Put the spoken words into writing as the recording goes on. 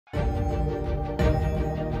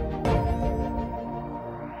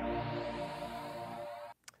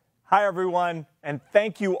Hi, everyone, and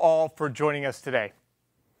thank you all for joining us today.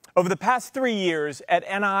 Over the past 3 years at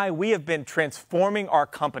NI, we have been transforming our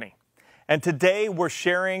company, and today we're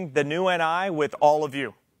sharing the new NI with all of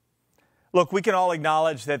you. Look, we can all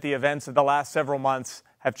acknowledge that the events of the last several months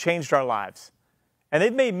have changed our lives, and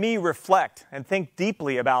they've made me reflect and think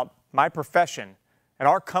deeply about my profession and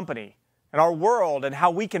our company and our world and how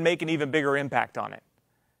we can make an even bigger impact on it.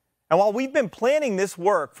 And while we've been planning this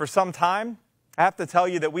work for some time, I have to tell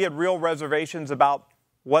you that we had real reservations about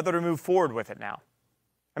whether to move forward with it now.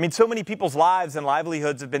 I mean, so many people's lives and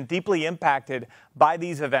livelihoods have been deeply impacted by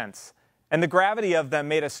these events, and the gravity of them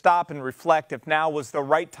made us stop and reflect if now was the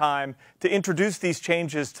right time to introduce these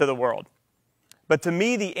changes to the world. But to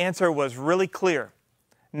me, the answer was really clear.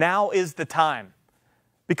 Now is the time.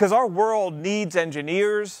 Because our world needs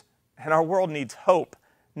engineers, and our world needs hope,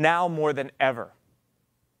 now more than ever.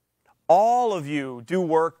 All of you do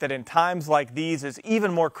work that in times like these is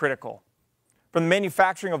even more critical. From the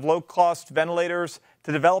manufacturing of low-cost ventilators,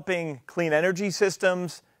 to developing clean energy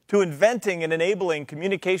systems, to inventing and enabling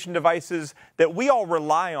communication devices that we all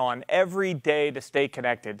rely on every day to stay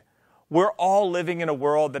connected. We're all living in a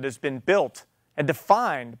world that has been built and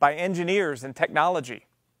defined by engineers and technology.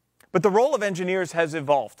 But the role of engineers has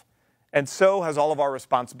evolved, and so has all of our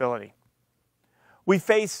responsibility. We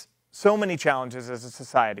face so many challenges as a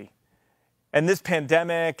society. And this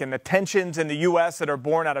pandemic and the tensions in the U.S. that are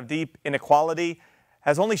born out of deep inequality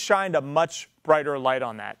has only shined a much brighter light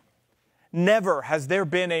on that. Never has there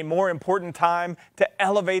been a more important time to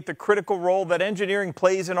elevate the critical role that engineering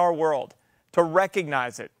plays in our world, to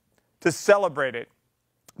recognize it, to celebrate it,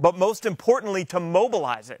 but most importantly, to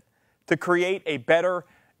mobilize it, to create a better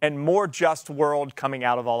and more just world coming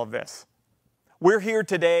out of all of this. We're here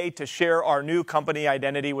today to share our new company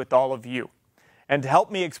identity with all of you. And to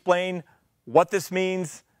help me explain what this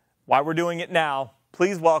means, why we're doing it now,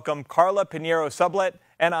 please welcome Carla Pinheiro-Sublette,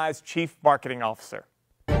 NI's Chief Marketing Officer.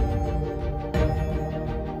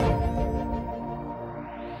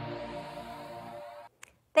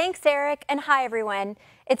 Thanks, Eric, and hi, everyone.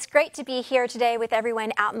 It's great to be here today with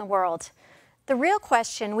everyone out in the world. The real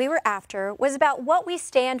question we were after was about what we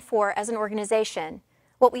stand for as an organization,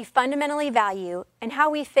 what we fundamentally value, and how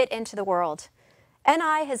we fit into the world.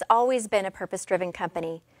 NI has always been a purpose-driven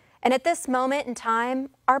company. And at this moment in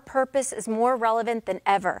time, our purpose is more relevant than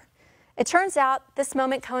ever. It turns out this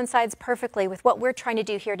moment coincides perfectly with what we're trying to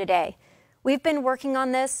do here today. We've been working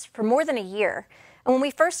on this for more than a year. And when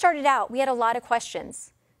we first started out, we had a lot of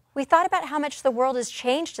questions. We thought about how much the world has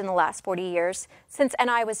changed in the last 40 years since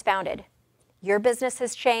NI was founded. Your business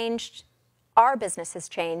has changed. Our business has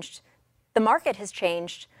changed. The market has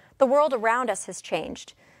changed. The world around us has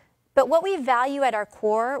changed. But what we value at our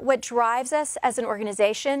core, what drives us as an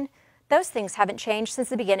organization, those things haven't changed since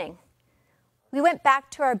the beginning. We went back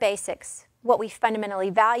to our basics, what we fundamentally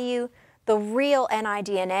value, the real NI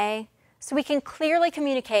DNA, so we can clearly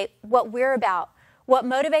communicate what we're about, what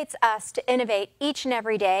motivates us to innovate each and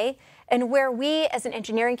every day, and where we as an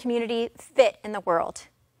engineering community fit in the world.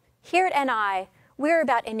 Here at NI, we're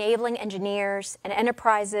about enabling engineers and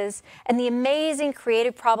enterprises and the amazing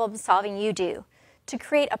creative problem solving you do, to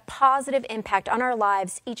create a positive impact on our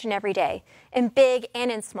lives each and every day, in big and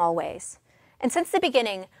in small ways. And since the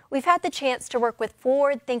beginning, we've had the chance to work with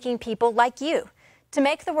forward-thinking people like you to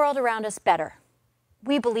make the world around us better.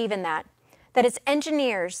 We believe in that it's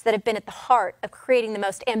engineers that have been at the heart of creating the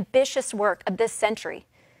most ambitious work of this century.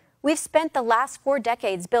 We've spent the last 4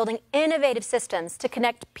 decades building innovative systems to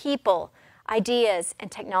connect people, ideas, and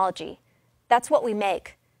technology. That's what we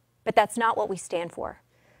make, but that's not what we stand for.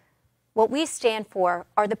 What we stand for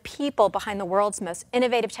are the people behind the world's most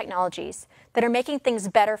innovative technologies that are making things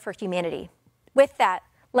better for humanity. With that,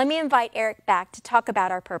 let me invite Eric back to talk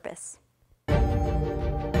about our purpose.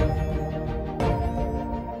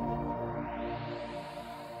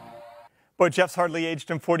 Boy, Jeff's hardly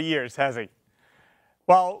aged him 40 years, has he?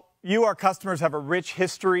 While you, our customers, have a rich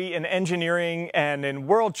history in engineering and in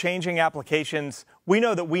world-changing applications, we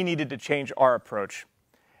know that we needed to change our approach.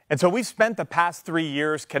 And so we've spent the past 3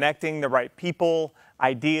 years connecting the right people,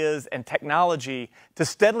 ideas, and technology to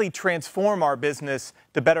steadily transform our business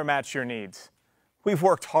to better match your needs. We've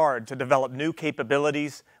worked hard to develop new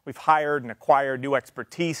capabilities, we've hired and acquired new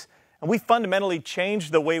expertise, and we fundamentally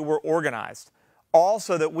changed the way we're organized, all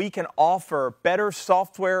so that we can offer better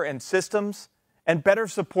software and systems and better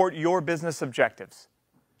support your business objectives.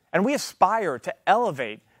 And we aspire to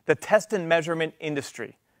elevate the test and measurement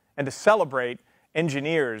industry and to celebrate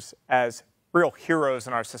engineers as real heroes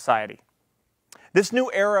in our society. This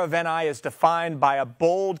new era of NI is defined by a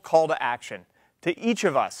bold call to action to each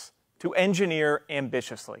of us to engineer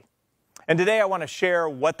ambitiously. And today I want to share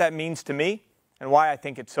what that means to me and why I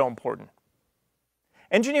think it's so important.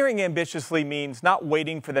 Engineering ambitiously means not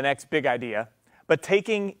waiting for the next big idea, but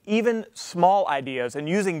taking even small ideas and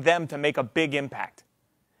using them to make a big impact.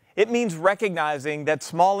 It means recognizing that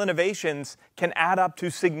small innovations can add up to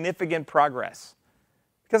significant progress.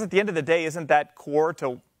 Because at the end of the day, isn't that core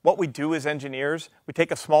to what we do as engineers? We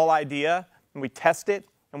take a small idea and we test it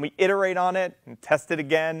and we iterate on it and test it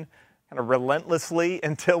again, kind of relentlessly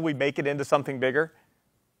until we make it into something bigger.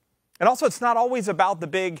 And also, it's not always about the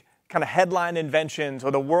big kind of headline inventions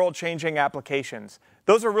or the world-changing applications.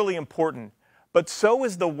 Those are really important, but so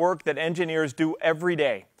is the work that engineers do every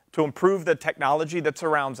day to improve the technology that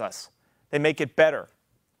surrounds us. They make it better,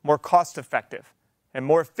 more cost-effective, and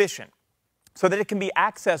more efficient so that it can be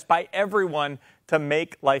accessed by everyone to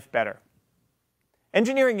make life better.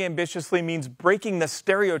 Engineering ambitiously means breaking the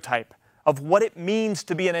stereotype of what it means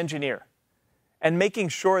to be an engineer and making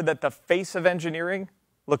sure that the face of engineering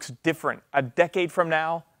looks different a decade from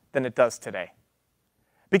now than it does today.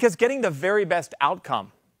 Because getting the very best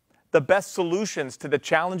outcome, the best solutions to the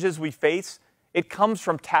challenges we face, it comes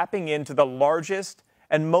from tapping into the largest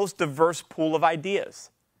and most diverse pool of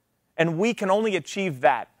ideas. And we can only achieve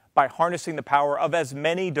that by harnessing the power of as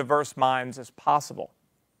many diverse minds as possible.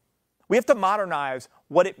 We have to modernize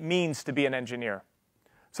what it means to be an engineer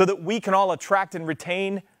so that we can all attract and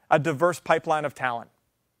retain a diverse pipeline of talent.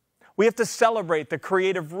 We have to celebrate the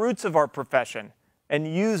creative roots of our profession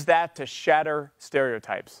and use that to shatter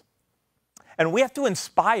stereotypes. And we have to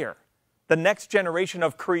inspire the next generation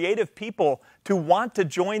of creative people to want to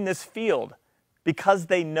join this field because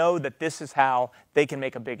they know that this is how they can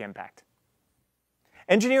make a big impact.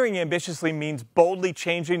 Engineering ambitiously means boldly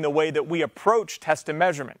changing the way that we approach test and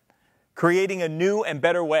measurement, creating a new and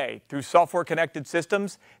better way through software-connected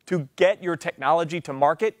systems to get your technology to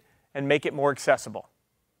market and make it more accessible.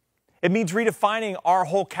 It means redefining our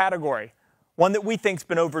whole category, one that we think's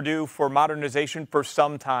been overdue for modernization for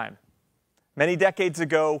some time. Many decades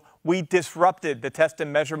ago, we disrupted the test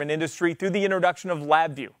and measurement industry through the introduction of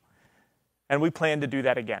LabVIEW, and we plan to do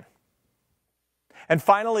that again. And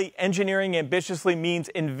finally, engineering ambitiously means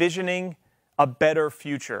envisioning a better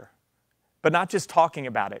future, but not just talking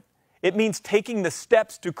about it. It means taking the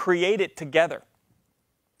steps to create it together.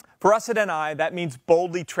 For us at NI, that means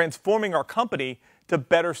boldly transforming our company to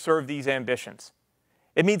better serve these ambitions.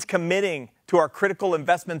 It means committing to our critical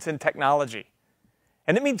investments in technology.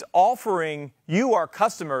 And it means offering you, our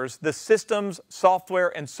customers, the systems,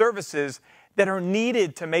 software, and services that are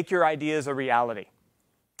needed to make your ideas a reality.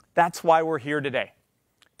 That's why we're here today,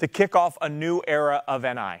 to kick off a new era of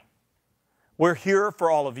NI. We're here for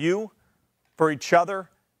all of you, for each other,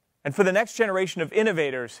 and for the next generation of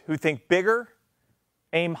innovators who think bigger,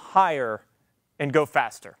 aim higher, and go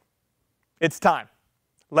faster. It's time.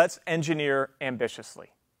 Let's engineer ambitiously.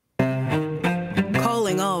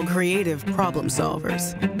 Calling all creative problem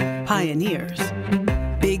solvers, pioneers,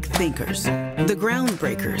 big thinkers, the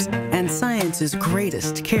groundbreakers, and science's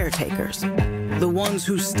greatest caretakers. The ones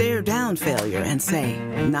who stare down failure and say,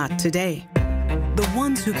 not today. The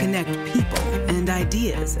ones who connect people and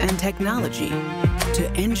ideas and technology to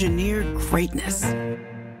engineer greatness.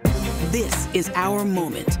 This is our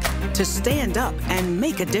moment to stand up and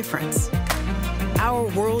make a difference. Our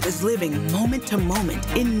world is living moment to moment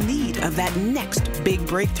in need of that next big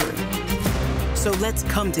breakthrough. So let's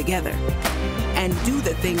come together and do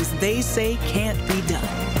the things they say can't be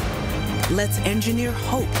done. Let's engineer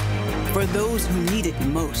hope for those who need it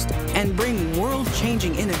most and bring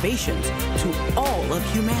world-changing innovations to all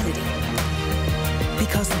of humanity.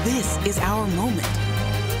 Because this is our moment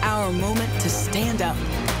to stand up,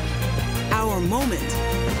 our moment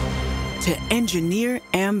to engineer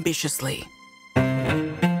ambitiously.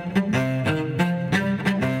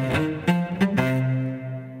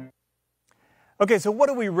 Okay, so what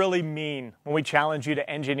do we really mean when we challenge you to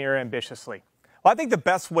engineer ambitiously? Well, I think the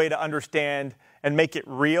best way to understand and make it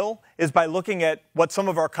real is by looking at what some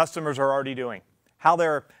of our customers are already doing, how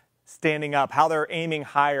they're standing up, how they're aiming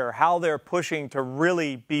higher, how they're pushing to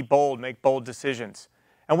really be bold, make bold decisions.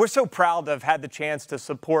 And we're so proud to have had the chance to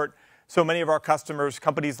support so many of our customers,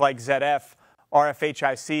 companies like ZF,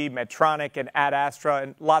 RFHIC, Medtronic, and Ad Astra,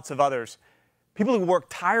 and lots of others. People who work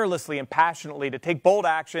tirelessly and passionately to take bold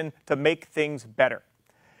action to make things better.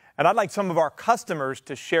 And I'd like some of our customers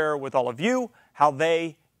to share with all of you how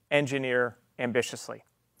they engineer ambitiously.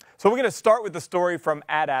 So we're going to start with the story from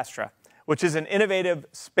Ad Astra, which is an innovative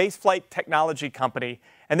spaceflight technology company,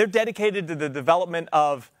 and they're dedicated to the development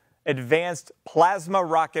of advanced plasma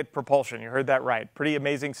rocket propulsion. You heard that right. Pretty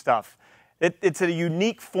amazing stuff. It's a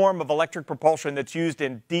unique form of electric propulsion that's used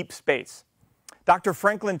in deep space. Dr.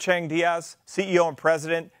 Franklin Chang Diaz, CEO and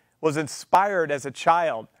president, was inspired as a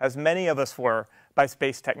child, as many of us were, by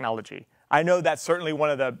space technology. I know that's certainly one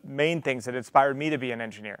of the main things that inspired me to be an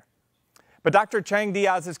engineer. But Dr. Chang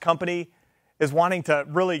Diaz's company is wanting to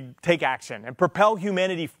really take action and propel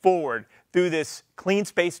humanity forward through this clean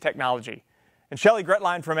space technology. And Shelley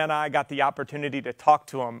Gretlein from NI got the opportunity to talk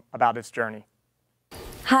to him about his journey.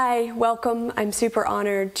 Hi, welcome. I'm super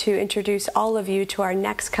honored to introduce all of you to our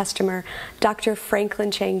next customer, Dr. Franklin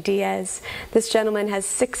Chang Diaz. This gentleman has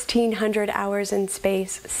 1,600 hours in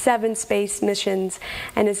space, 7 space missions,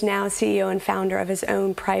 and is now CEO and founder of his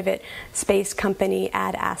own private space company,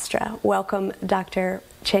 Ad Astra. Welcome, Dr.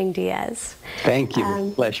 Chang Diaz. Thank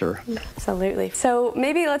you. Pleasure. Absolutely. So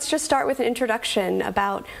maybe let's just start with an introduction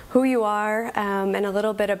about who you are and a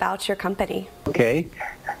little bit about your company. Okay.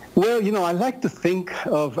 Well, I like to think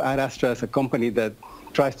of Ad Astra as a company that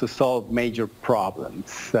tries to solve major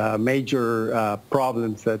problems that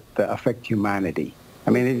affect humanity. I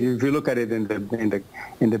mean, if you look at it in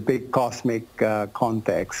the big cosmic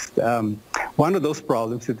context, one of those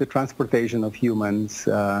problems is the transportation of humans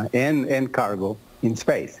and cargo in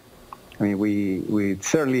space. I mean, we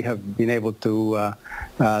certainly have been able to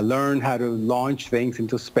learn how to launch things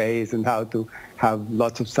into space and how to have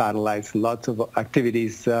lots of satellites, lots of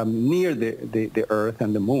activities near the Earth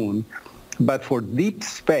and the Moon. But for deep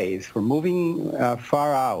space, for moving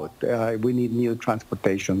far out, we need new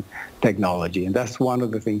transportation technology, and that's one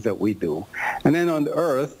of the things that we do. And then on the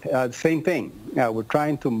Earth, same thing. We're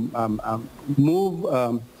trying to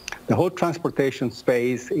move the whole transportation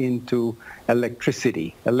space into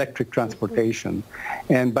electric transportation,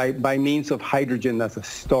 and by means of hydrogen as a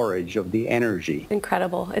storage of the energy.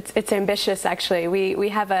 Incredible. It's ambitious, actually. We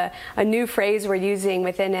have a new phrase we're using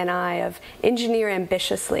within NI of engineer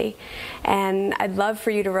ambitiously, and I'd love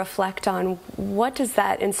for you to reflect on what does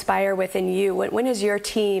that inspire within you? When has your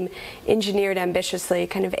team engineered ambitiously,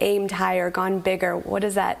 kind of aimed higher, gone bigger? What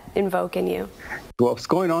does that invoke in you? What's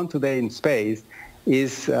going on today in space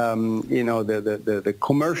is the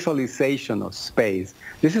commercialization of space.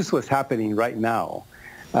 This is what's happening right now.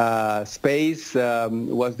 Space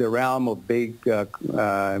was the realm of big,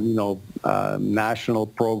 national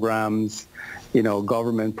programs,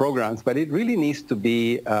 government programs, but it really needs to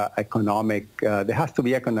be economic. There has to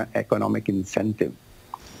be economic incentive,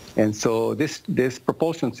 and so this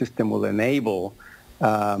propulsion system will enable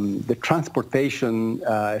the transportation,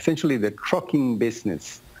 essentially the trucking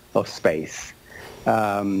business of space.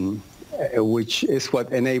 Which is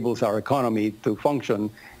what enables our economy to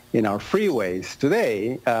function in our freeways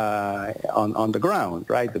today on the ground,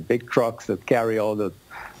 right? The big trucks that carry all the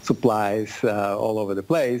supplies all over the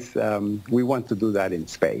place. We want to do that in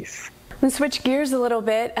space. Let's switch gears a little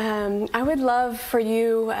bit. I would love for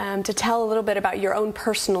you to tell a little bit about your own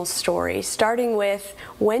personal story, starting with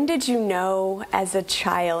when did you know as a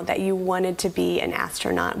child that you wanted to be an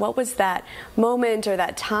astronaut? What was that moment or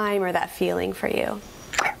that time or that feeling for you?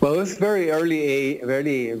 Well, it was very early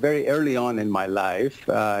on in my life.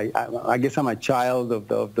 I guess I'm a child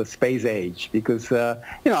of the space age because,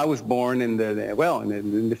 I was born in the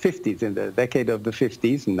 50s, in the decade of the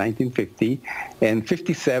 50s, in 1950. And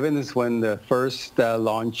 57 is when the first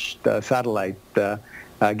launched satellite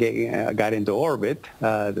got into orbit,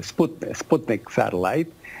 the Sputnik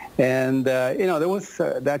satellite. And, there was,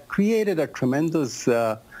 that created a tremendous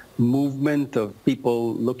movement of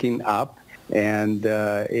people looking up. And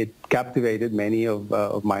it captivated many of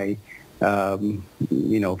my,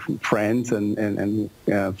 friends and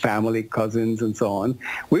family, cousins, and so on.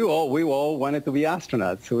 We all wanted to be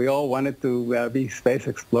astronauts. We all wanted to be space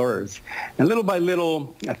explorers. And little by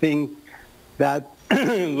little, I think that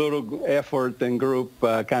little effort and group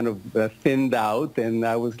kind of thinned out, and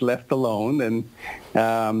I was left alone. And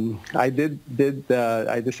I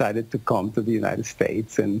decided to come to the United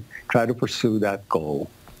States and try to pursue that goal.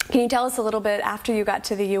 Can you tell us a little bit, after you got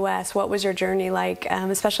to the U.S., what was your journey like,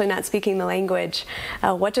 especially not speaking the language?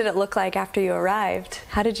 What did it look like after you arrived?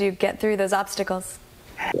 How did you get through those obstacles?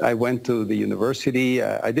 I went to the university.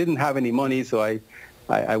 I didn't have any money, so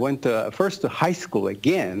I went first to high school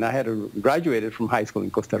again. I had graduated from high school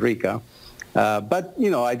in Costa Rica. But,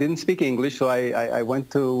 I didn't speak English, so I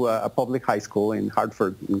went to a public high school in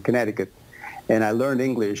Hartford, in Connecticut. And I learned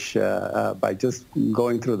English by just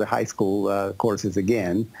going through the high school courses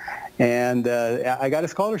again. And I got a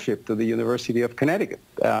scholarship to the University of Connecticut.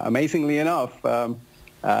 Amazingly enough,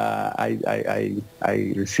 I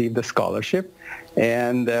received the scholarship,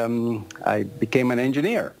 and I became an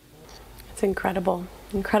engineer. It's incredible.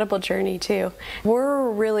 Incredible journey too. We're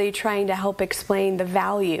really trying to help explain the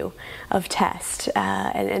value of test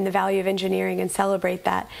and the value of engineering and celebrate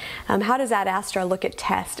that. How does Ad Astra look at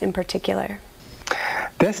test in particular?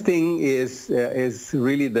 Testing is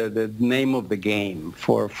really the name of the game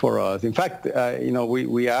for us. In fact,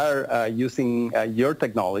 we are using your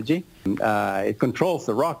technology. It controls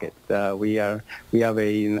the rocket. We have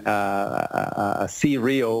a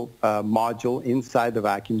C-RIO module inside the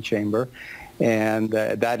vacuum chamber, and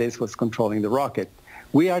that is what's controlling the rocket.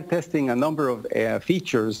 We are testing a number of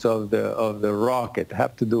features of the rocket that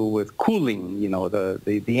have to do with cooling.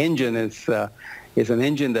 The engine is an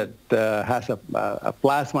engine that has a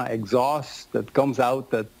plasma exhaust that comes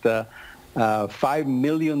out at 5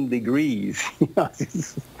 million degrees.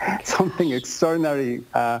 It's something extraordinary.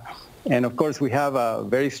 And of course, we have a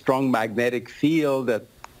very strong magnetic field that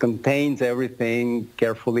contains everything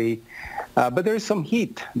carefully. But there is some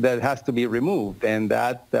heat that has to be removed, and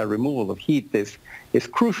that removal of heat is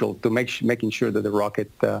crucial to making sure that the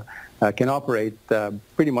rocket can operate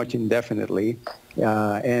pretty much indefinitely.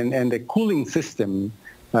 And the cooling system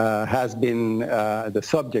has been the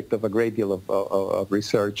subject of a great deal of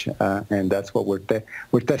research, and that's what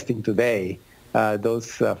we're testing today. Those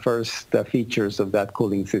first features of that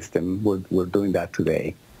cooling system, we're doing that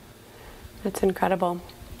today. That's incredible.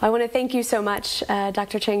 I want to thank you so much,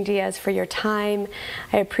 Dr. Chang-Diaz, for your time.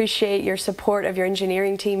 I appreciate your support of your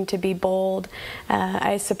engineering team to be bold.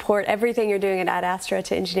 I support everything you're doing at Ad Astra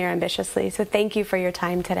to engineer ambitiously. So thank you for your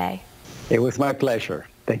time today. It was my pleasure.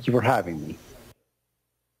 Thank you for having me.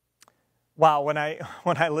 Wow, when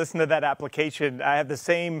I listen to that application, I have the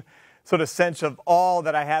same sort of sense of awe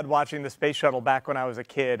that I had watching the space shuttle back when I was a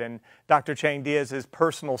kid. And Dr. Chang-Diaz's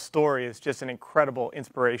personal story is just an incredible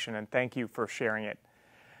inspiration, and thank you for sharing it.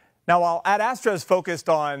 Now, while Ad Astra is focused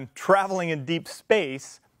on traveling in deep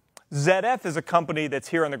space, ZF is a company that's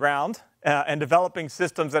here on the ground and developing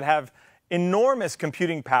systems that have enormous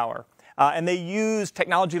computing power. And they use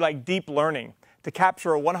technology like deep learning to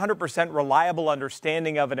capture a 100% reliable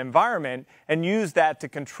understanding of an environment and use that to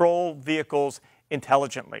control vehicles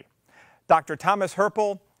intelligently. Dr. Thomas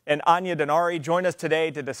Herpel and Anya Denari join us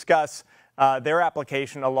today to discuss their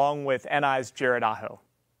application along with NI's Jared Aho.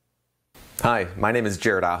 Hi, my name is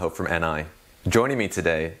Jared Aho from NI. Joining me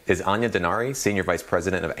today is Anya Denari, Senior Vice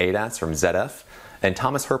President of ADAS from ZF, and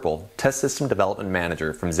Thomas Herpel, Test System Development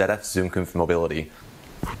Manager from ZF Zukunft Mobility.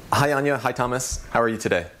 Hi Anya, hi Thomas, how are you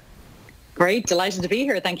today? Great, delighted to be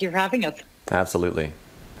here. Thank you for having us. Absolutely.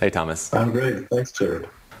 Hey Thomas. I'm great, thanks Jared.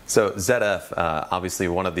 So ZF, obviously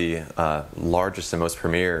one of the largest and most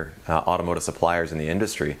premier automotive suppliers in the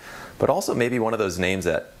industry, but also maybe one of those names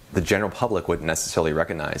that the general public wouldn't necessarily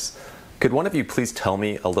recognize. Could one of you please tell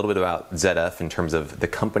me a little bit about ZF in terms of the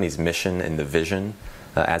company's mission and the vision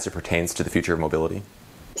as it pertains to the future of mobility?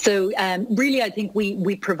 So really, I think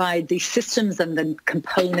we provide the systems and the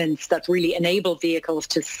components that really enable vehicles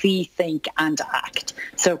to see, think, and act.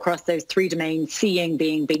 So across those three domains, seeing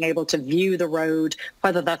being able to view the road,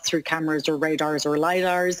 whether that's through cameras or radars or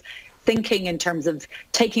LiDARs, thinking in terms of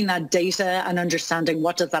taking that data and understanding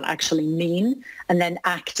what does that actually mean, and then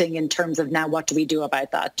acting in terms of now what do we do about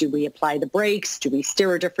that? Do we apply the brakes? Do we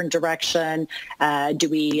steer a different direction? Do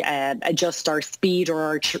we adjust our speed or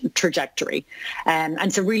our trajectory?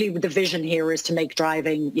 And so really the vision here is to make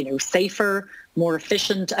driving, safer, more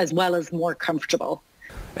efficient, as well as more comfortable.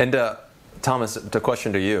 And Thomas, the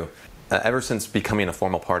question to you. Ever since becoming a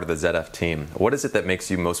formal part of the ZF team, what is it that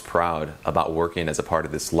makes you most proud about working as a part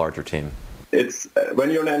of this larger team? It's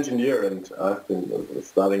when you're an engineer, and I've been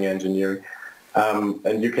studying engineering,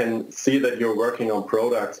 and you can see that you're working on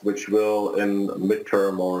products which will, in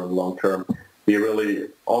midterm or in long term, be really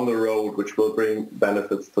on the road, which will bring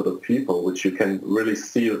benefits to the people, which you can really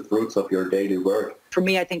see the fruits of your daily work. For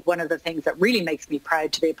me, I think one of the things that really makes me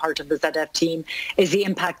proud to be a part of the ZF team is the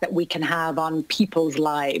impact that we can have on people's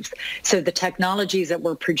lives. So the technologies that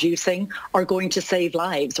we're producing are going to save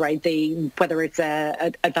lives, right? Whether it's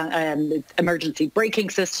emergency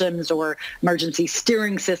braking systems or emergency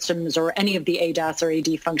steering systems or any of the ADAS or AD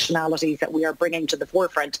functionalities that we are bringing to the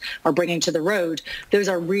forefront or bringing to the road, those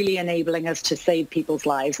are really enabling us to save people's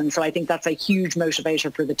lives. And so I think that's a huge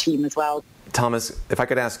motivator for the team as well. Thomas, if I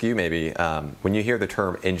could ask you maybe, when you hear the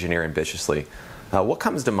term engineer ambitiously, what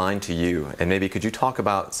comes to mind to you? And maybe could you talk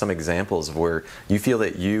about some examples of where you feel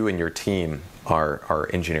that you and your team are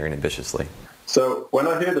engineering ambitiously? So when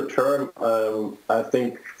I hear the term, I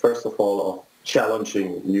think, first of all, of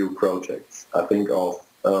challenging new projects. I think of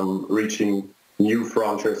reaching new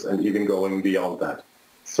frontiers and even going beyond that.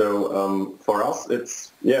 So for us,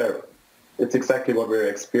 it's exactly what we're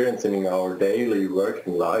experiencing in our daily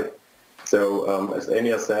working life. So as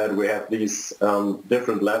Anya said, we have these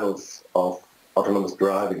different levels of autonomous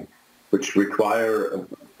driving, which require a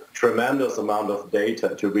tremendous amount of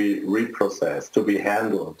data to be reprocessed, to be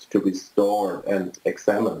handled, to be stored and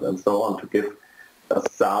examined and so on, to give a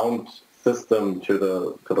sound system to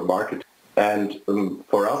the market. And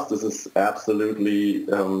for us, this is absolutely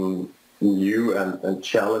new and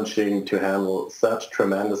challenging to handle such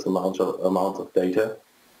tremendous amounts of data.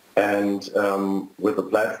 And with the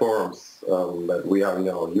platforms that we are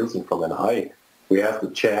now using from NI, we have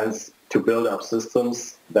the chance to build up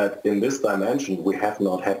systems that in this dimension we have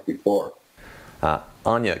not had before.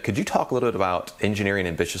 Anya, could you talk a little bit about engineering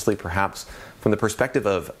ambitiously, perhaps from the perspective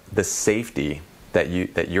of the safety that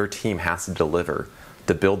your team has to deliver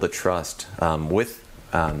to build the trust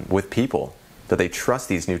with people, that they trust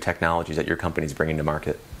these new technologies that your company is bringing to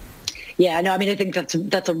market? Yeah, no, I mean, I think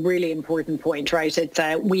that's a really important point, right? It's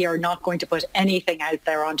we are not going to put anything out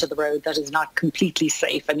there onto the road that is not completely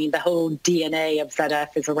safe. I mean, the whole DNA of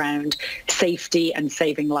ZF is around safety and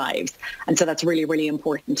saving lives. And so that's really, really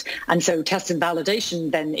important. And so test and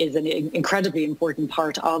validation then is an incredibly important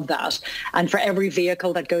part of that. And for every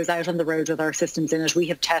vehicle that goes out on the road with our systems in it, we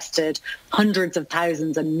have tested hundreds of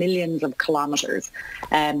thousands and millions of kilometers.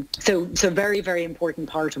 So very, very important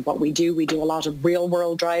part of what we do. We do a lot of real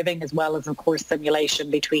world driving as well as, of course,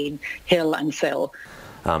 simulation between hill and sill.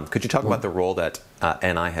 Could you talk about the role that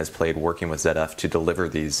NI has played working with ZF to deliver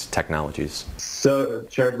these technologies? So,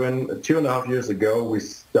 Chadwin, 2.5 years ago, we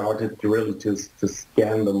started to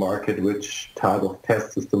scan the market, which type of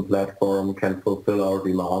test system platform can fulfill our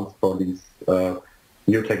demands for these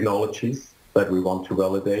new technologies that we want to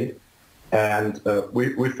validate. And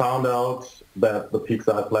we found out that the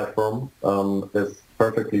PeakSide platform is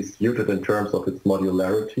perfectly suited in terms of its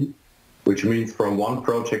modularity, which means from one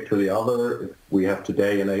project to the other, if we have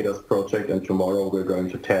today an ADAS project and tomorrow we're going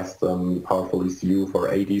to test powerful ECU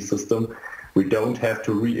for AD system, we don't have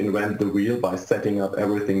to reinvent the wheel by setting up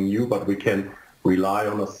everything new, but we can rely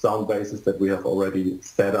on a sound basis that we have already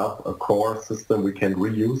set up, a core system we can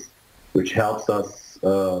reuse, which helps us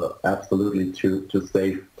absolutely to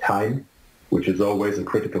save time, which is always a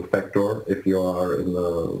critical factor if you are in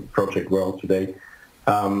the project world today.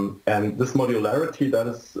 And this modularity, that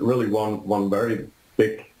is really one very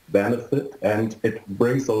big benefit, and it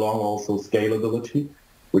brings along also scalability,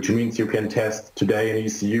 which means you can test today an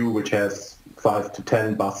ECU which has 5 to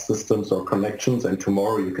 10 bus systems or connections, and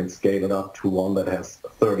tomorrow you can scale it up to one that has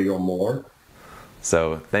 30 or more.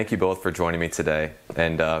 So thank you both for joining me today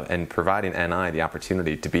and providing NI the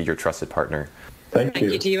opportunity to be your trusted partner. Thank you.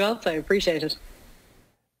 Thank you to you also. Appreciate it.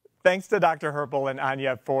 Thanks to Dr. Herpel and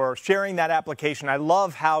Anya for sharing that application. I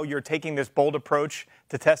love how you're taking this bold approach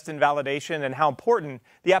to test and validation and how important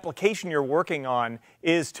the application you're working on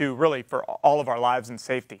is to really for all of our lives and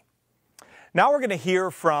safety. Now we're going to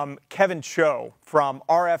hear from Kevin Cho from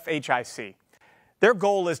RFHIC. Their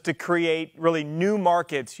goal is to create really new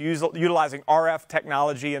markets utilizing RF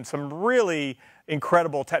technology and some really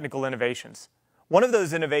incredible technical innovations. One of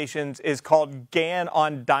those innovations is called GaN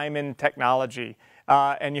on Diamond technology.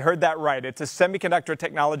 And you heard that right. It's a semiconductor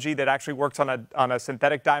technology that actually works on a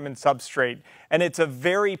synthetic diamond substrate. And it's a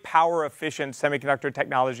very power-efficient semiconductor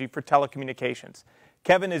technology for telecommunications.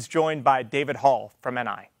 Kevin is joined by David Hall from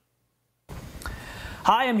NI.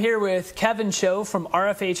 Hi, I'm here with Kevin Cho from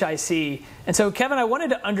RFHIC. And so, Kevin, I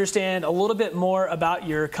wanted to understand a little bit more about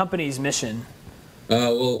your company's mission.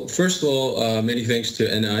 Well, first of all, many thanks to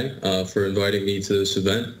NI for inviting me to this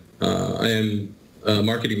event. I am a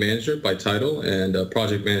marketing manager by title and a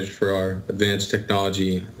project manager for our advanced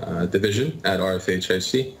technology division at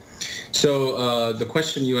RFHIC. So the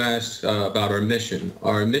question you asked about our mission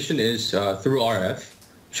is through RF,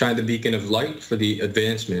 shine the beacon of light for the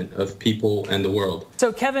advancement of people and the world.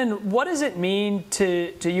 So Kevin, what does it mean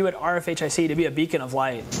to you at RFHIC to be a beacon of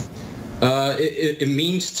light? It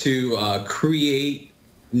means to create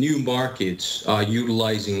new markets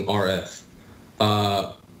utilizing RF.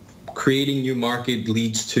 Creating new market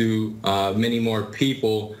leads to many more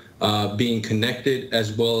people being connected,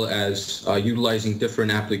 as well as utilizing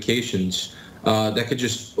different applications that could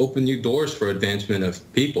just open new doors for advancement of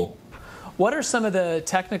people. What are some of the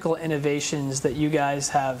technical innovations that you guys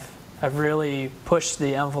have really pushed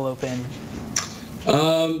the envelope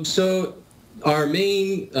in? So our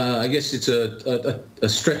main, I guess it's a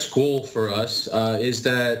stretch goal for us, is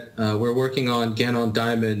that we're working on GaN on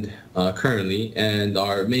Diamond currently, and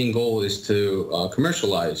our main goal is to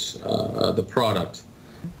commercialize the product.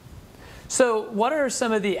 So what are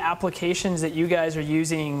some of the applications that you guys are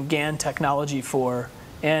using GaN technology for,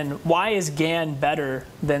 and why is GaN better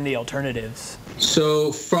than the alternatives?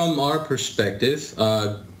 So from our perspective,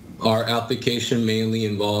 our application mainly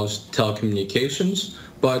involves telecommunications,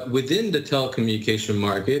 but within the telecommunication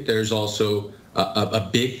market, there's also a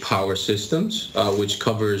big power systems, which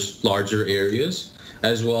covers larger areas,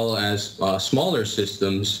 as well as smaller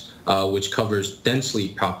systems, which covers densely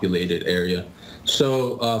populated area.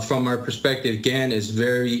 So from our perspective, GaN is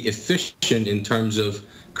very efficient in terms of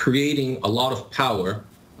creating a lot of power,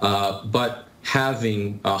 but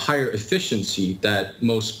having a higher efficiency that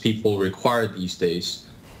most people require these days.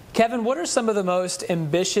 Kevin, what are some of the most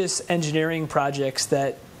ambitious engineering projects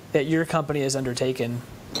that your company has undertaken?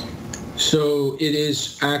 So it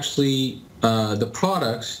is actually the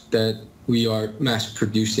products that we are mass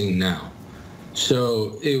producing now.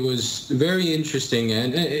 So it was very interesting,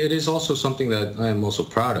 and it is also something that I am also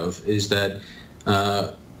proud of, is that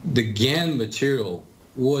the GaN material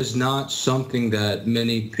was not something that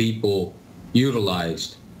many people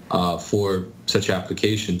utilized for such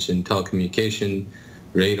applications in telecommunication,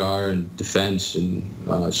 radar, and defense, and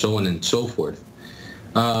so on and so forth.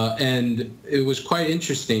 And it was quite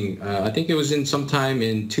interesting. I think it was in sometime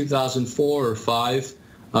in 2004 or 5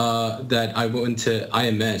 that I went to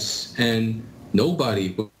IMS, and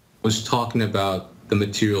nobody was talking about the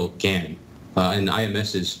material GaN. And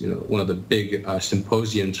IMS is, one of the big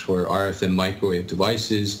symposiums for RF and microwave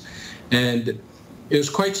devices, and it was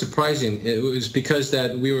quite surprising. It was because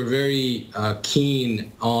that we were very keen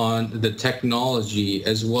on the technology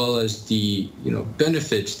as well as the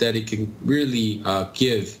benefits that it can really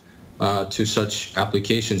give to such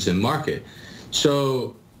applications in market.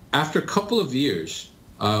 So after a couple of years,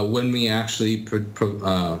 when we actually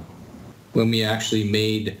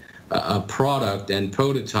made a product and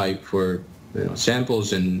prototype for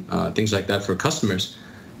samples and things like that for customers,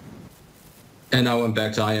 and I went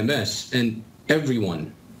back to IMS, and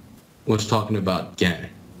everyone was talking about GaN.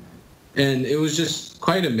 And it was just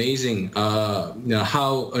quite amazing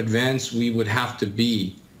how advanced we would have to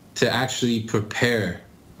be to actually prepare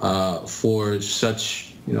for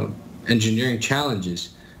such engineering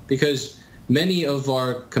challenges, because many of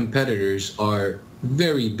our competitors are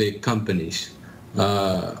very big companies.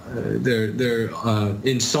 They're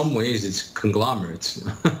in some ways it's conglomerates.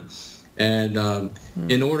 And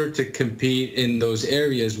in order to compete in those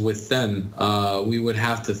areas with them, we would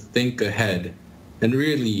have to think ahead and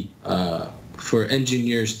really for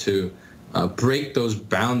engineers to break those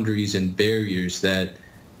boundaries and barriers that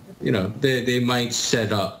they might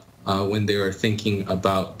set up when they are thinking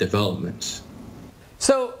about developments.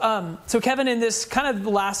 So Kevin, in this kind of the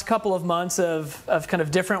last couple of months of kind of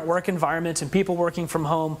different work environments and people working from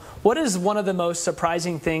home, what is one of the most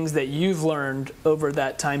surprising things that you've learned over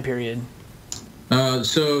that time period?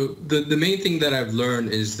 So the main thing that I've learned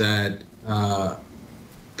is that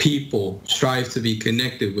people strive to be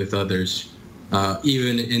connected with others,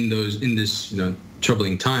 even in this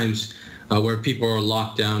troubling times where people are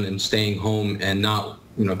locked down and staying home and not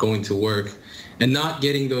going to work and not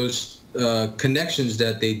getting those connections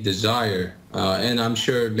that they desire. And I'm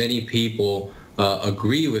sure many people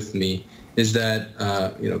agree with me, is that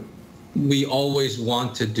we always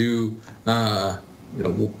want to do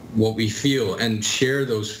what we feel and share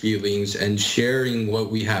those feelings, and sharing what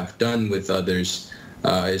we have done with others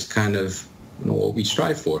is kind of what we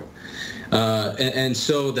strive for. And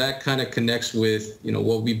so that kind of connects with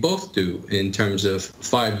what we both do in terms of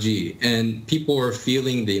 5G, and people are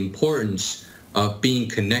feeling the importance of being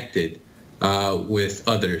connected with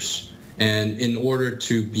others. And in order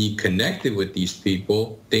to be connected with these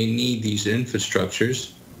people, they need these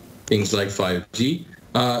infrastructures, things like 5G,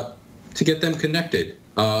 to get them connected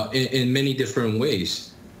in many different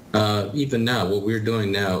ways. Even now, what we're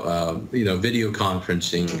doing now, video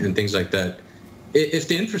conferencing and things like that, if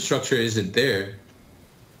the infrastructure isn't there,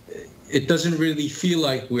 it doesn't really feel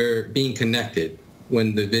like we're being connected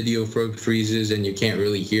when the video freezes and you can't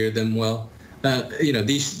really hear them well.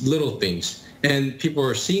 These little things. And people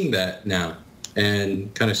are seeing that now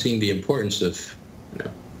and kind of seeing the importance of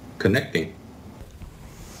connecting.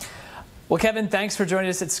 Well, Kevin, thanks for joining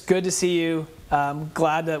us. It's good to see you. I'm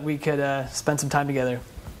glad that we could spend some time together.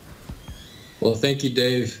 Well, thank you,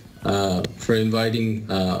 Dave, for inviting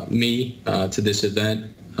me to this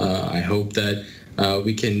event. I hope that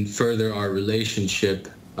we can further our relationship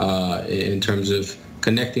in terms of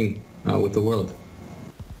connecting with the world.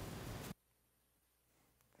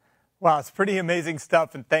 Wow, it's pretty amazing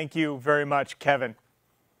stuff, and thank you very much, Kevin.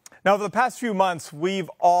 Now, over the past few months, we've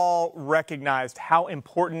all recognized how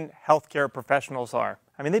important healthcare professionals are.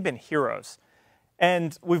 I mean, they've been heroes.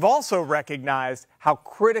 And we've also recognized how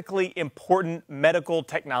critically important medical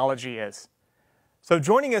technology is. So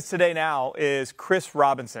joining us today now is Chris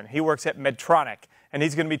Robinson. He works at Medtronic, and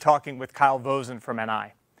he's going to be talking with Kyle Vosen from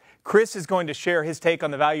NI. Chris is going to share his take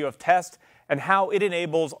on the value of test and how it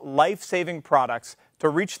enables life-saving products to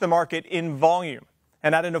reach the market in volume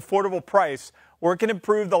and at an affordable price where it can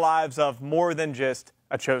improve the lives of more than just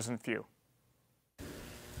a chosen few.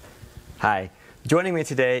 Hi, joining me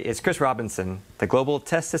today is Chris Robinson, the Global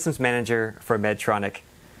Test Systems Manager for Medtronic.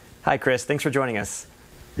 Hi Chris, thanks for joining us.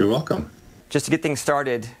 You're welcome. Just to get things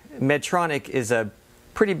started, Medtronic is a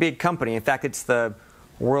pretty big company. In fact, it's the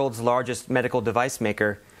world's largest medical device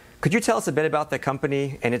maker. Could you tell us a bit about the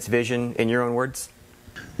company and its vision in your own words?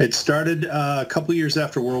 It started a couple years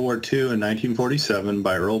after World War II in 1947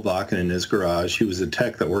 by Earl Bakken in his garage. He was a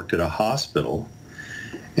tech that worked at a hospital.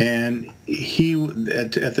 And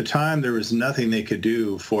at the time, there was nothing they could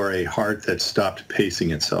do for a heart that stopped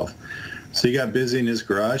pacing itself. So he got busy in his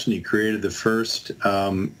garage and he created the first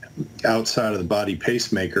outside of the body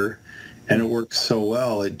pacemaker. And it worked so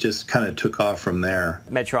well, it just kind of took off from there.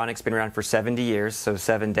 Medtronic's been around for 70 years, so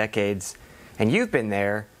 7 decades. And you've been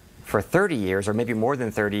there for 30 years, or maybe more than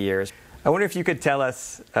 30 years. I wonder if you could tell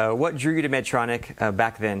us what drew you to Medtronic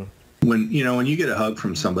back then. When you get a hug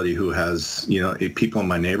from somebody who has, people in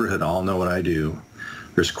my neighborhood all know what I do.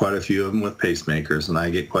 There's quite a few of them with pacemakers, and I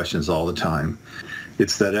get questions all the time.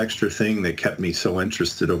 It's that extra thing that kept me so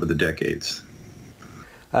interested over the decades.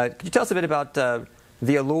 Could you tell us a bit about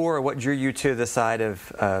the allure, or what drew you to the side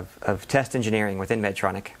of test engineering within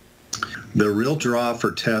Medtronic? The real draw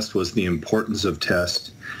for test was the importance of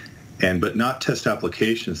test, but not test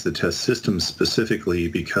applications, the test systems specifically,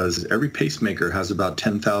 because every pacemaker has about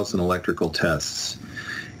 10,000 electrical tests.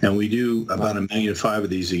 And we do about 1.5 million of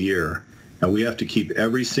these a year. And we have to keep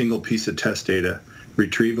every single piece of test data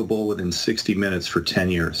retrievable within 60 minutes for 10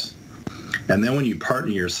 years. And then when you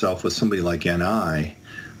partner yourself with somebody like NI,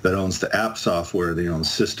 that owns the app software, they own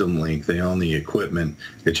SystemLink, they own the equipment.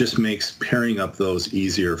 It just makes pairing up those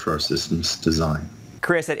easier for our systems design.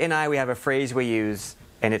 Chris, at NI we have a phrase we use,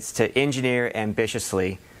 and it's to engineer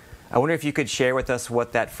ambitiously. I wonder if you could share with us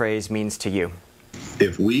what that phrase means to you.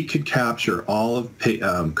 If we could capture all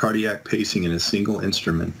of cardiac pacing in a single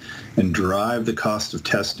instrument and drive the cost of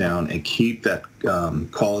test down and keep that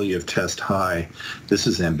quality of test high, this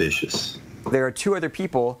is ambitious. There are 2 other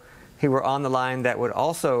people who were on the line that would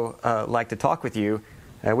also like to talk with you.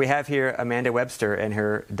 We have here Amanda Webster and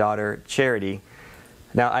her daughter Charity.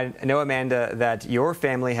 Now, I know, Amanda, that your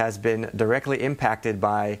family has been directly impacted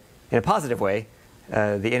by, in a positive way,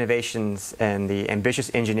 the innovations and the ambitious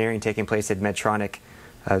engineering taking place at Medtronic.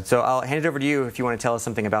 So I'll hand it over to you if you want to tell us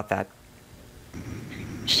something about that.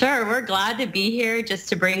 Sure, we're glad to be here just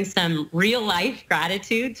to bring some real-life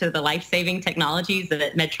gratitude to the life-saving technologies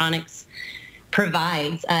that Medtronic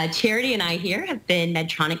provides. Charity and I here have been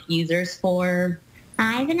Medtronic users for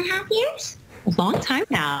 5.5 years. A long time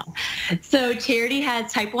now. So Charity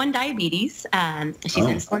has type 1 diabetes. She's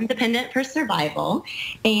insulin dependent for survival.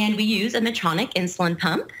 And we use a Medtronic insulin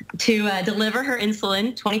pump to deliver her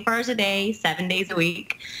insulin 24 hours a day, 7 days a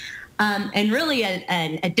week. And really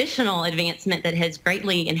an additional advancement that has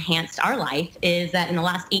greatly enhanced our life is that in the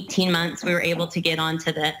last 18 months, we were able to get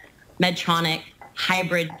onto the Medtronic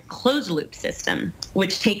hybrid closed loop system,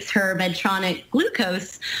 which takes her Medtronic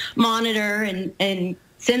glucose monitor and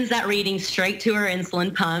sends that reading straight to her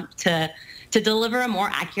insulin pump to deliver a more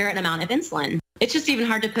accurate amount of insulin. It's just even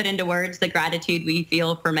hard to put into words the gratitude we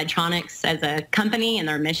feel for Medtronic as a company and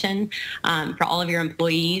their mission, for all of your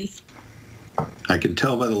employees. I can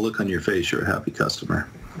tell by the look on your face you're a happy customer.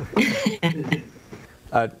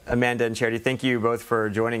 Amanda and Charity, thank you both for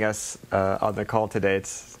joining us on the call today.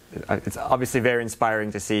 It's obviously very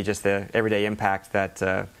inspiring to see just the everyday impact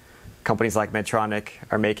that companies like Medtronic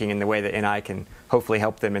are making in the way that NI can hopefully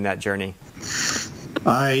help them in that journey.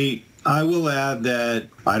 I will add that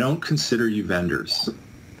I don't consider you vendors.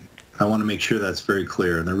 I want to make sure that's very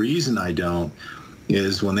clear. And the reason I don't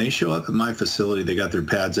is when they show up at my facility, they got their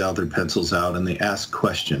pads out, their pencils out, and they ask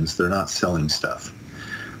questions. They're not selling stuff.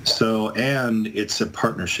 And it's a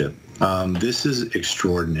partnership. This is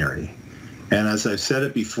extraordinary. And as I've said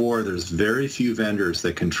it before, there's very few vendors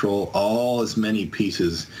that control as many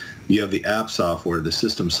pieces. You have the app software, the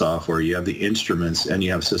system software, you have the instruments, and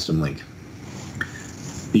you have SystemLink.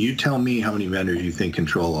 You tell me how many vendors you think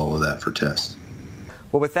control all of that for test.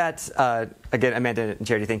 Well, with that, again, Amanda and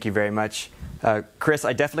Charity, thank you very much. Chris,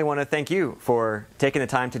 I definitely want to thank you for taking the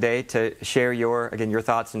time today to share your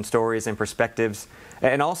thoughts and stories and perspectives,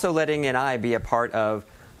 and also letting NI be a part of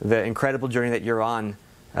the incredible journey that you're on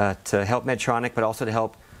to help Medtronic, but also to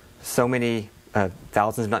help so many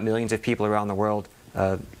thousands, if not millions of people around the world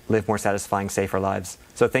live more satisfying, safer lives.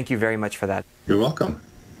 So thank you very much for that. You're welcome.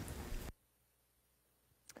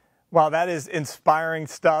 Wow, that is inspiring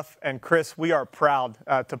stuff. And Chris, we are proud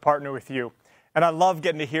to partner with you. And I love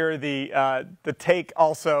getting to hear the take,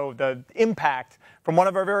 also the impact from one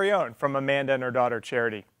of our very own, from Amanda and her daughter,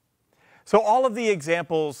 Charity. So all of the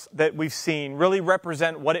examples that we've seen really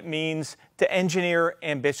represent what it means to engineer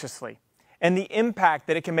ambitiously and the impact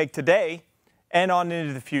that it can make today and on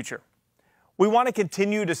into the future. We want to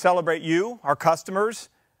continue to celebrate you, our customers,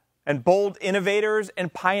 and bold innovators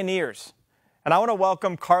and pioneers. And I want to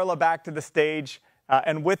welcome Carla back to the stage,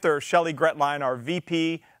 and with her, Shelley Gretlein, our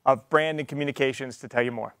VP of Brand and Communications, to tell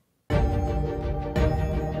you more.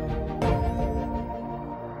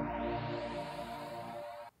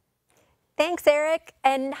 Thanks, Eric.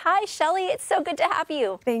 And hi, Shelley. It's so good to have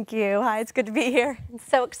you. Thank you. Hi, it's good to be here. I'm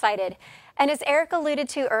so excited. And as Eric alluded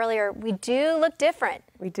to earlier, we do look different.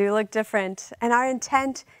 We do look different. And our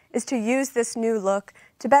intent is to use this new look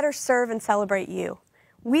to better serve and celebrate you.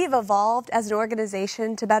 We've evolved as an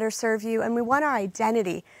organization to better serve you, and we want our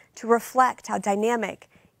identity to reflect how dynamic,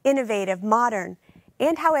 innovative, modern,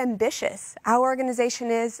 and how ambitious our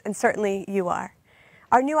organization is, and certainly you are.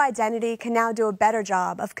 Our new identity can now do a better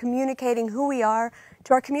job of communicating who we are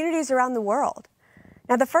to our communities around the world.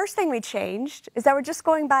 Now, the first thing we changed is that we're just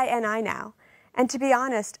going by NI now. And to be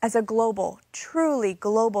honest, as a global, truly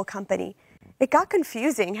global company, it got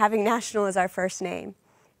confusing having national as our first name.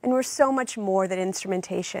 And we're so much more than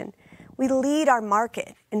instrumentation. We lead our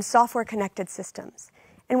market in software-connected systems.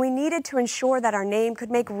 And we needed to ensure that our name could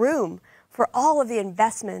make room for all of the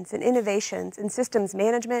investments and innovations in systems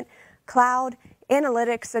management, cloud,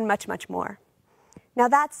 analytics, and much, much more. Now,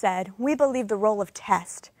 that said, we believe the role of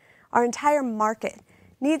test, our entire market,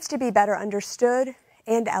 needs to be better understood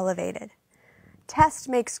and elevated. Test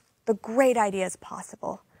makes the great ideas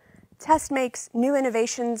possible. Test makes new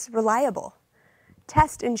innovations reliable.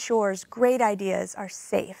 Test ensures great ideas are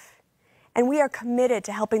safe. And we are committed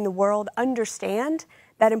to helping the world understand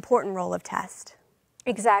that important role of test.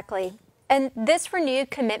 Exactly. And this renewed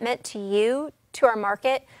commitment to you, to our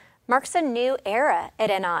market, marks a new era at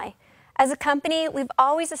NI. As a company, we've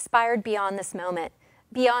always aspired beyond this moment,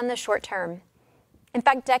 beyond the short term. In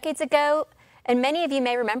fact, decades ago, and many of you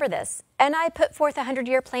may remember this, NI put forth a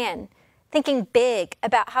 100-year plan, thinking big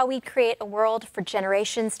about how we'd create a world for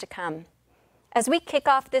generations to come. As we kick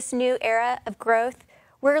off this new era of growth,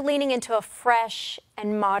 we're leaning into a fresh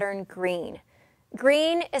and modern green.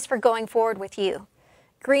 Green is for going forward with you.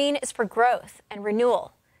 Green is for growth and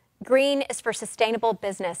renewal. Green is for sustainable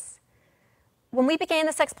business. When we began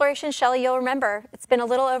this exploration, Shelley, you'll remember, it's been a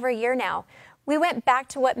little over a year now, we went back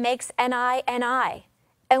to what makes NI NI.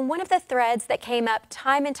 And one of the threads that came up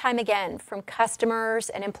time and time again from customers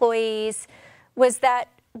and employees was that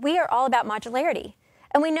we are all about modularity.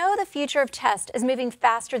 And we know the future of test is moving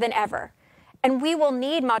faster than ever. And we will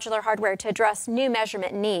need modular hardware to address new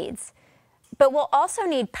measurement needs. But we'll also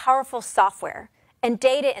need powerful software and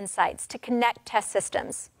data insights to connect test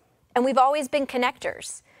systems. And we've always been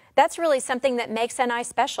connectors. That's really something that makes NI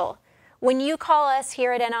special. When you call us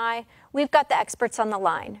here at NI, we've got the experts on the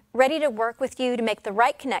line, ready to work with you to make the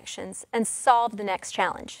right connections and solve the next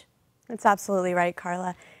challenge. That's absolutely right,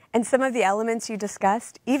 Carla. And some of the elements you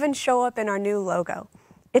discussed even show up in our new logo.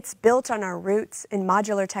 It's built on our roots in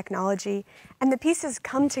modular technology, and the pieces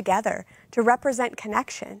come together to represent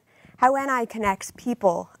connection, how NI connects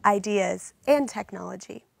people, ideas, and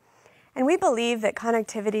technology. And we believe that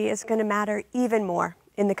connectivity is going to matter even more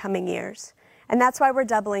in the coming years. And that's why we're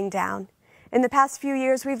doubling down. In the past few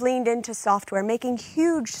years, we've leaned into software, making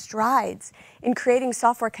huge strides in creating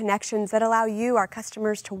software connections that allow you, our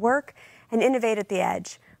customers, to work and innovate at the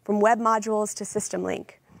edge, from web modules to System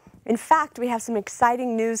Link. In fact, we have some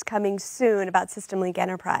exciting news coming soon about System Link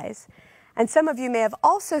Enterprise. And some of you may have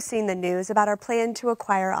also seen the news about our plan to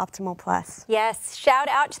acquire Optimal Plus. Yes, shout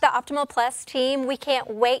out to the Optimal Plus team. We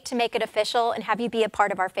can't wait to make it official and have you be a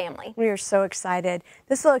part of our family. We are so excited.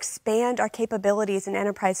 This will expand our capabilities in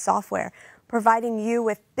enterprise software, providing you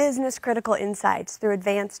with business-critical insights through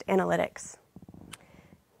advanced analytics.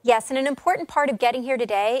 Yes, and an important part of getting here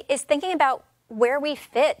today is thinking about where we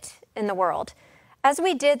fit in the world. As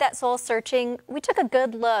we did that soul searching, we took a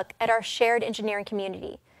good look at our shared engineering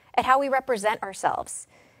community, at how we represent ourselves.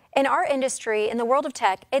 In our industry, in the world of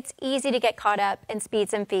tech, it's easy to get caught up in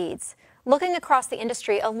speeds and feeds. Looking across the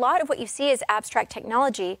industry, a lot of what you see is abstract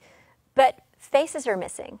technology, but faces are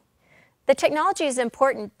missing. The technology is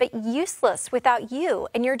important, but useless without you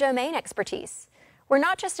and your domain expertise. We're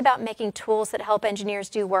not just about making tools that help engineers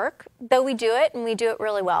do work, though we do it and we do it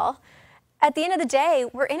really well. At the end of the day,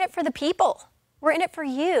 we're in it for the people. We're in it for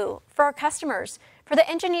you, for our customers, for the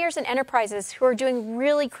engineers and enterprises who are doing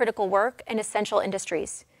really critical work in essential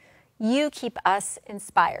industries. You keep us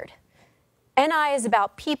inspired. NI is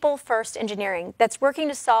about people-first engineering that's working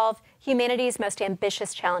to solve humanity's most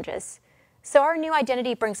ambitious challenges. So our new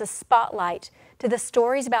identity brings a spotlight to the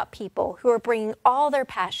stories about people who are bringing all their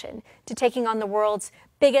passion to taking on the world's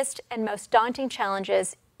biggest and most daunting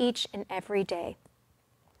challenges each and every day.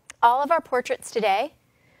 All of our portraits today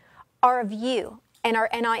are of you and our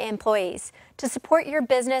NI employees to support your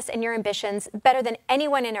business and your ambitions better than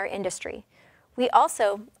anyone in our industry. We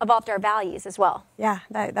also evolved our values as well. Yeah,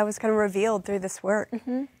 that was kind of revealed through this work.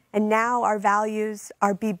 And now our values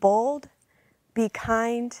are be bold, be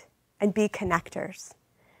kind, and be connectors.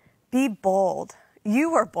 Be bold.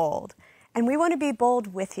 You are bold, and we want to be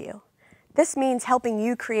bold with you. This means helping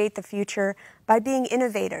you create the future by being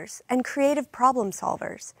innovators and creative problem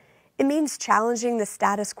solvers. It means challenging the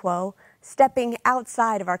status quo, stepping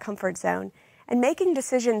outside of our comfort zone, and making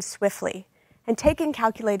decisions swiftly, and taking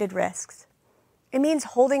calculated risks. It means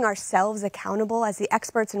holding ourselves accountable as the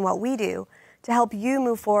experts in what we do to help you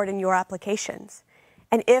move forward in your applications.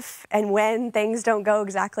 And if and when things don't go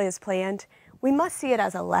exactly as planned, we must see it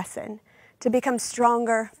as a lesson to become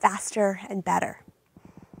stronger, faster, and better.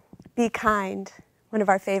 Be kind, one of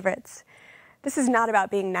our favorites. This is not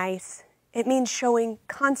about being nice. It means showing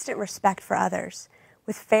constant respect for others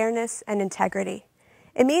with fairness and integrity.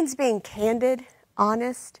 It means being candid,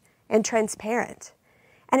 honest, and transparent.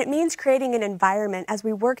 And it means creating an environment as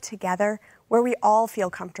we work together where we all feel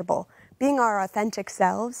comfortable, being our authentic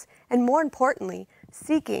selves, and more importantly,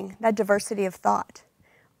 seeking that diversity of thought.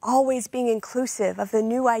 Always being inclusive of the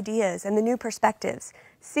new ideas and the new perspectives,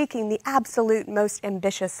 seeking the absolute most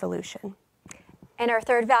ambitious solution. And our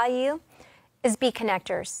third value is be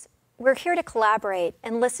connectors. We're here to collaborate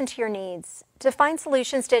and listen to your needs, to find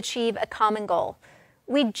solutions to achieve a common goal.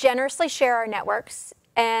 We generously share our networks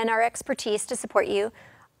and our expertise to support you.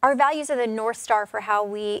 Our values are the North Star for how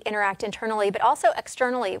we interact internally, but also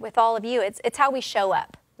externally with all of you. It's how we show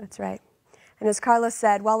up. That's right. And as Carlos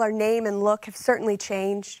said, while our name and look have certainly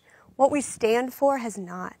changed, what we stand for has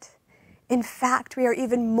not. In fact, we are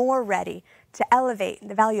even more ready to elevate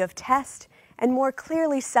the value of test and more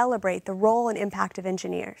clearly celebrate the role and impact of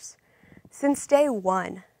engineers. Since day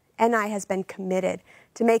one, NI has been committed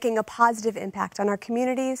to making a positive impact on our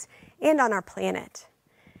communities and on our planet.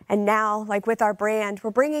 And now, like with our brand,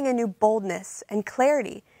 we're bringing a new boldness and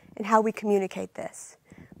clarity in how we communicate this.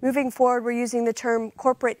 Moving forward, we're using the term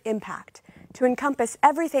corporate impact to encompass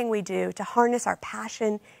everything we do to harness our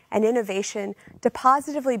passion and innovation to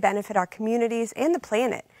positively benefit our communities and the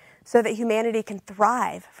planet so that humanity can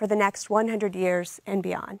thrive for the next 100 years and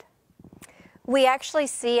beyond. We actually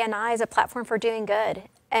see NI as a platform for doing good.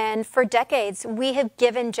 And for decades, we have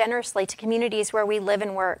given generously to communities where we live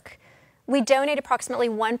and work. We donate approximately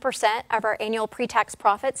 1% of our annual pre-tax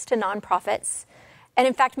profits to nonprofits. And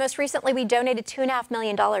in fact, most recently, we donated $2.5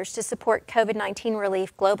 million to support COVID-19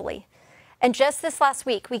 relief globally. And just this last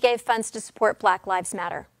week, we gave funds to support Black Lives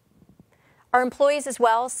Matter. Our employees as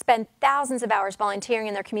well spend thousands of hours volunteering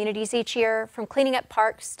in their communities each year, from cleaning up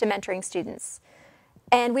parks to mentoring students.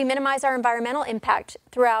 And we minimize our environmental impact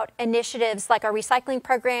throughout initiatives like our recycling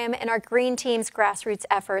program and our Green Team's grassroots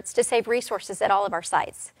efforts to save resources at all of our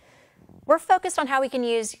sites. We're focused on how we can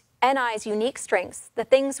use NI's unique strengths, the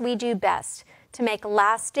things we do best, to make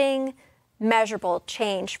lasting, measurable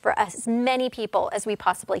change for as many people as we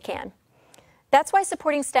possibly can. That's why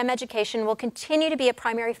supporting STEM education will continue to be a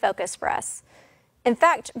primary focus for us. In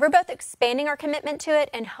fact, we're both expanding our commitment to it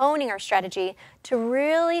and honing our strategy to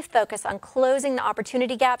really focus on closing the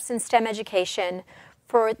opportunity gaps in STEM education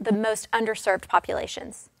for the most underserved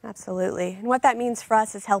populations. Absolutely. And what that means for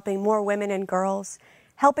us is helping more women and girls,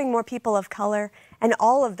 helping more people of color, and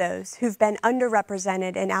all of those who've been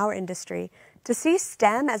underrepresented in our industry to see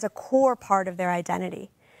STEM as a core part of their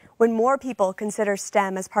identity. When more people consider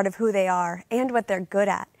STEM as part of who they are and what they're good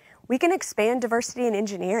at, we can expand diversity in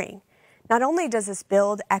engineering. Not only does this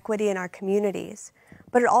build equity in our communities,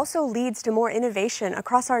 but it also leads to more innovation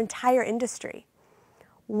across our entire industry.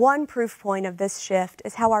 One proof point of this shift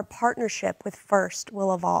is how our partnership with FIRST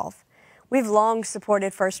will evolve. We've long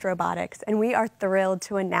supported FIRST Robotics, and we are thrilled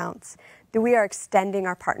to announce that we are extending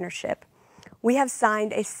our partnership. We have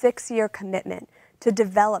signed a 6-year commitment to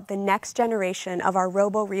develop the next generation of our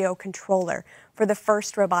RoboRio controller for the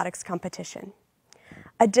FIRST Robotics competition.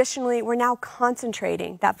 Additionally, we're now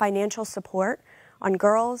concentrating that financial support on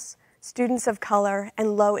girls, students of color,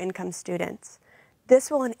 and low-income students.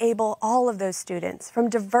 This will enable all of those students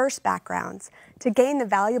from diverse backgrounds to gain the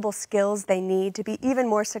valuable skills they need to be even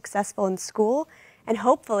more successful in school and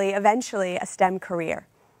hopefully eventually a STEM career.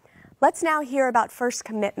 Let's now hear about FIRST's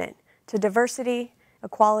commitment to diversity,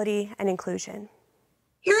 equality, and inclusion.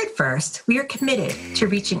 Here at FIRST, we are committed to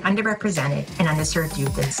reaching underrepresented and underserved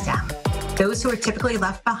youth in STEM. Those who are typically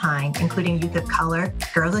left behind, including youth of color,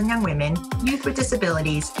 girls and young women, youth with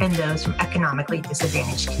disabilities, and those from economically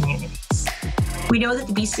disadvantaged communities. We know that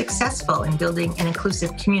to be successful in building an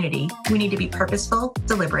inclusive community, we need to be purposeful,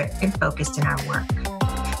 deliberate, and focused in our work.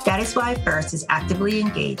 That is why FIRST is actively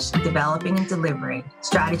engaged in developing and delivering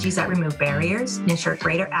strategies that remove barriers and ensure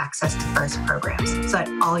greater access to FIRST programs so that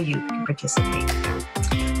all youth can participate.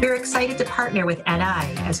 We are excited to partner with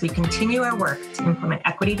NI as we continue our work to implement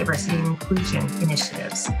equity, diversity, and inclusion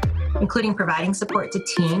initiatives, including providing support to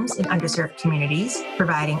teams in underserved communities,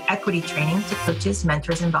 providing equity training to coaches,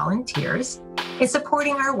 mentors, and volunteers, and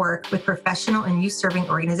supporting our work with professional and youth-serving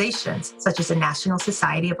organizations such as the National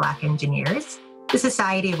Society of Black Engineers, the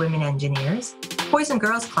Society of Women Engineers, Boys and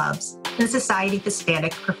Girls Clubs, and the Society of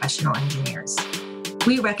Hispanic Professional Engineers.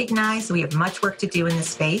 We recognize we have much work to do in this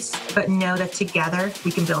space, but know that together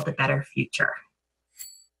we can build a better future.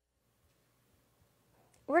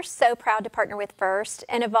 We're so proud to partner with FIRST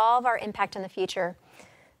and evolve our impact in the future.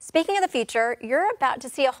 Speaking of the future, you're about to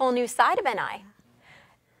see a whole new side of NI.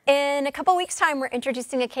 In a couple weeks' time, we're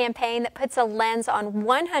introducing a campaign that puts a lens on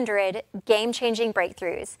 100 game-changing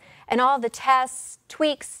breakthroughs and all the tests,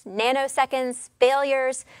 tweaks, nanoseconds,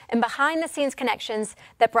 failures, and behind-the-scenes connections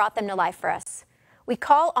that brought them to life for us. We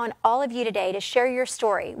call on all of you today to share your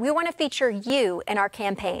story. We want to feature you in our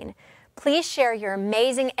campaign. Please share your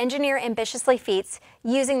amazing Engineer Ambitiously feats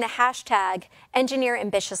using the hashtag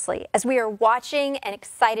EngineerAmbitiously as we are watching and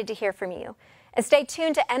excited to hear from you. And stay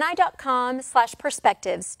tuned to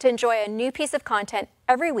ni.com/perspectives to enjoy a new piece of content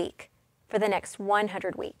every week for the next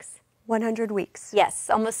 100 weeks. 100 weeks. Yes,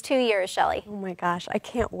 almost 2 years, Shelley. Oh my gosh, I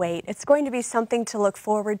can't wait. It's going to be something to look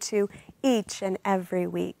forward to each and every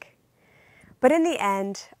week. But in the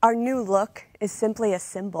end, our new look is simply a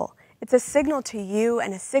symbol. It's a signal to you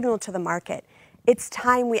and a signal to the market. It's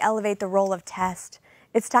time we elevate the role of test.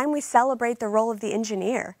 It's time we celebrate the role of the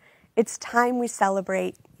engineer. It's time we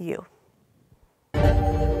celebrate you.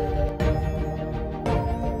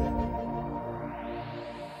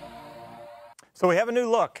 So we have a new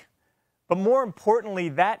look, but more importantly,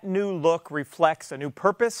 that new look reflects a new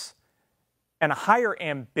purpose and a higher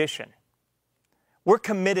ambition. We're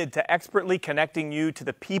committed to expertly connecting you to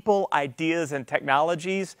the people, ideas, and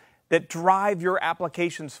technologies that drive your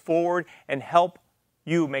applications forward and help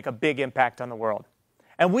you make a big impact on the world.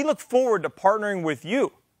 And we look forward to partnering with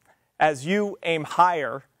you as you aim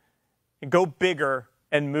higher and go bigger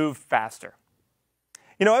and move faster.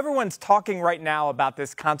 You know, everyone's talking right now about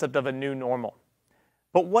this concept of a new normal.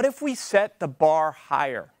 But what if we set the bar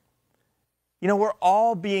higher? You know, we're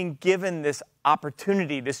all being given this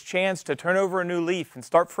opportunity, this chance to turn over a new leaf and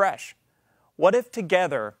start fresh. What if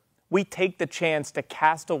together we take the chance to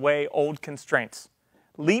cast away old constraints,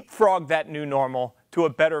 leapfrog that new normal to a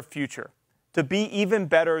better future, to be even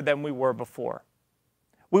better than we were before?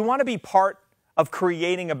 We want to be part of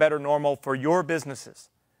creating a better normal for your businesses,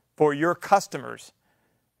 for your customers,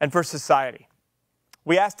 and for society.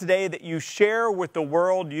 We ask today that you share with the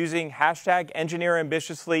world using hashtag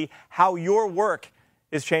EngineerAmbitiously how your work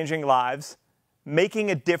is changing lives, making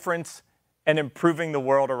a difference, and improving the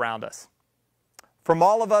world around us. From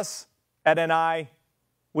all of us at NI,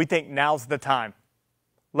 we think now's the time.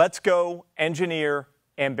 Let's go engineer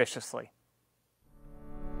ambitiously.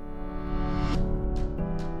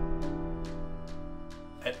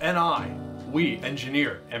 At NI, we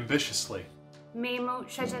engineer ambitiously. మేము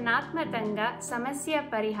సృజనాత్మకంగా సమస్య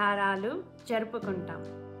పరిహారాలు జరుపుకుంటాం.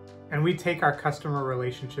 And we take our customer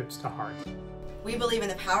relationships to heart. We believe in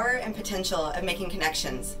the power and potential of making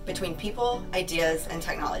connections between people, ideas, and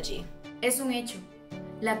technology. Es un hecho.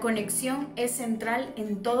 La conexión es central en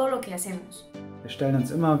todo lo que hacemos. Wir stellen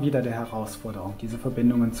uns immer wieder der Herausforderung, diese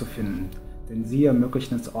Verbindungen zu finden, denn sie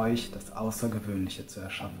ermöglichen es euch, das Außergewöhnliche zu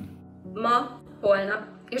erschaffen. Ma, holnap,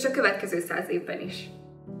 és a következő 100 évben is.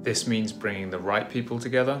 This means bringing the right people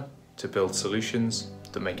together to build solutions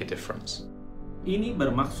that make a difference. Ini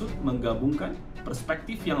bermaksud menggabungkan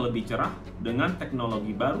perspektif yang lebih cerah dengan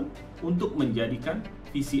teknologi baru untuk menjadikan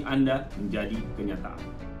visi Anda menjadi kenyataan.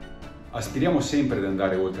 Aspiriamo sempre ad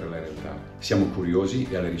andare oltre la realtà. Siamo curiosi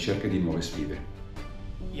e alla ricerca di nuove sfide.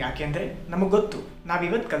 ಯಾಕೆಂದ್ರೆ ನಮಗೆ ಗೊತ್ತು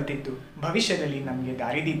ನಾವಿವತ್ತು ಕಲ್ತಿದ್ದು ಭವಿಷ್ಯದಲ್ಲಿ ನಮಗೆ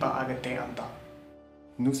ದಾರಿದೀಪ ಆಗುತ್ತೆ ಅಂತ.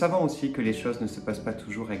 Nous savons aussi que les choses ne se passent pas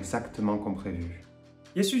toujours exactement comme prévu.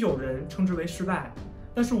 也许有人称之为失败，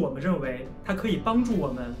但是我们认为它可以帮助我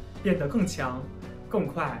们变得更强、更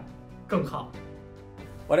快、更好。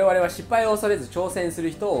我々は失敗を恐れず挑戦す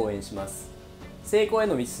る人を応援します。成功へ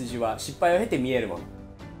の道筋は失敗を経て見えるもの。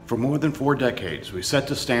For more than 4 decades, we set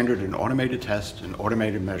the standard in automated test and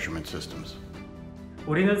automated measurement systems.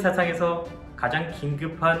 우리는 세상에서 가장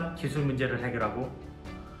긴급한 기술 문제를 해결하고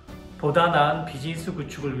보다 나은 비즈니스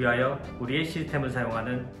구축을 위하여 우리의 시스템을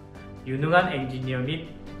사용하는 유능한 엔지니어 및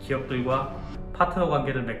기업들과 파트너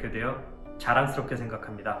관계를 맺게 되어 자랑스럽게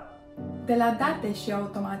생각합니다. Della dateci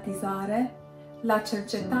automatizzare, la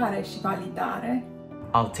cercetare și validare.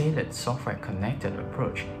 Our tailored software-connected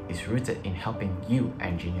approach is rooted in helping you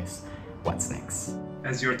engineers. What's next?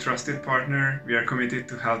 As your trusted partner, we are committed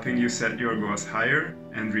to helping you set your goals higher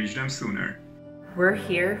and reach them sooner. We're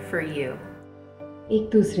here for you.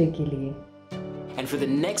 And for the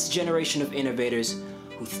next generation of innovators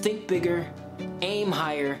who think bigger, aim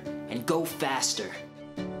higher, and go faster.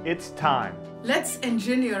 It's time. Let's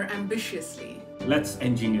engineer ambitiously. Let's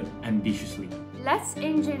engineer ambitiously. Let's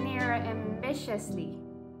engineer ambitiously.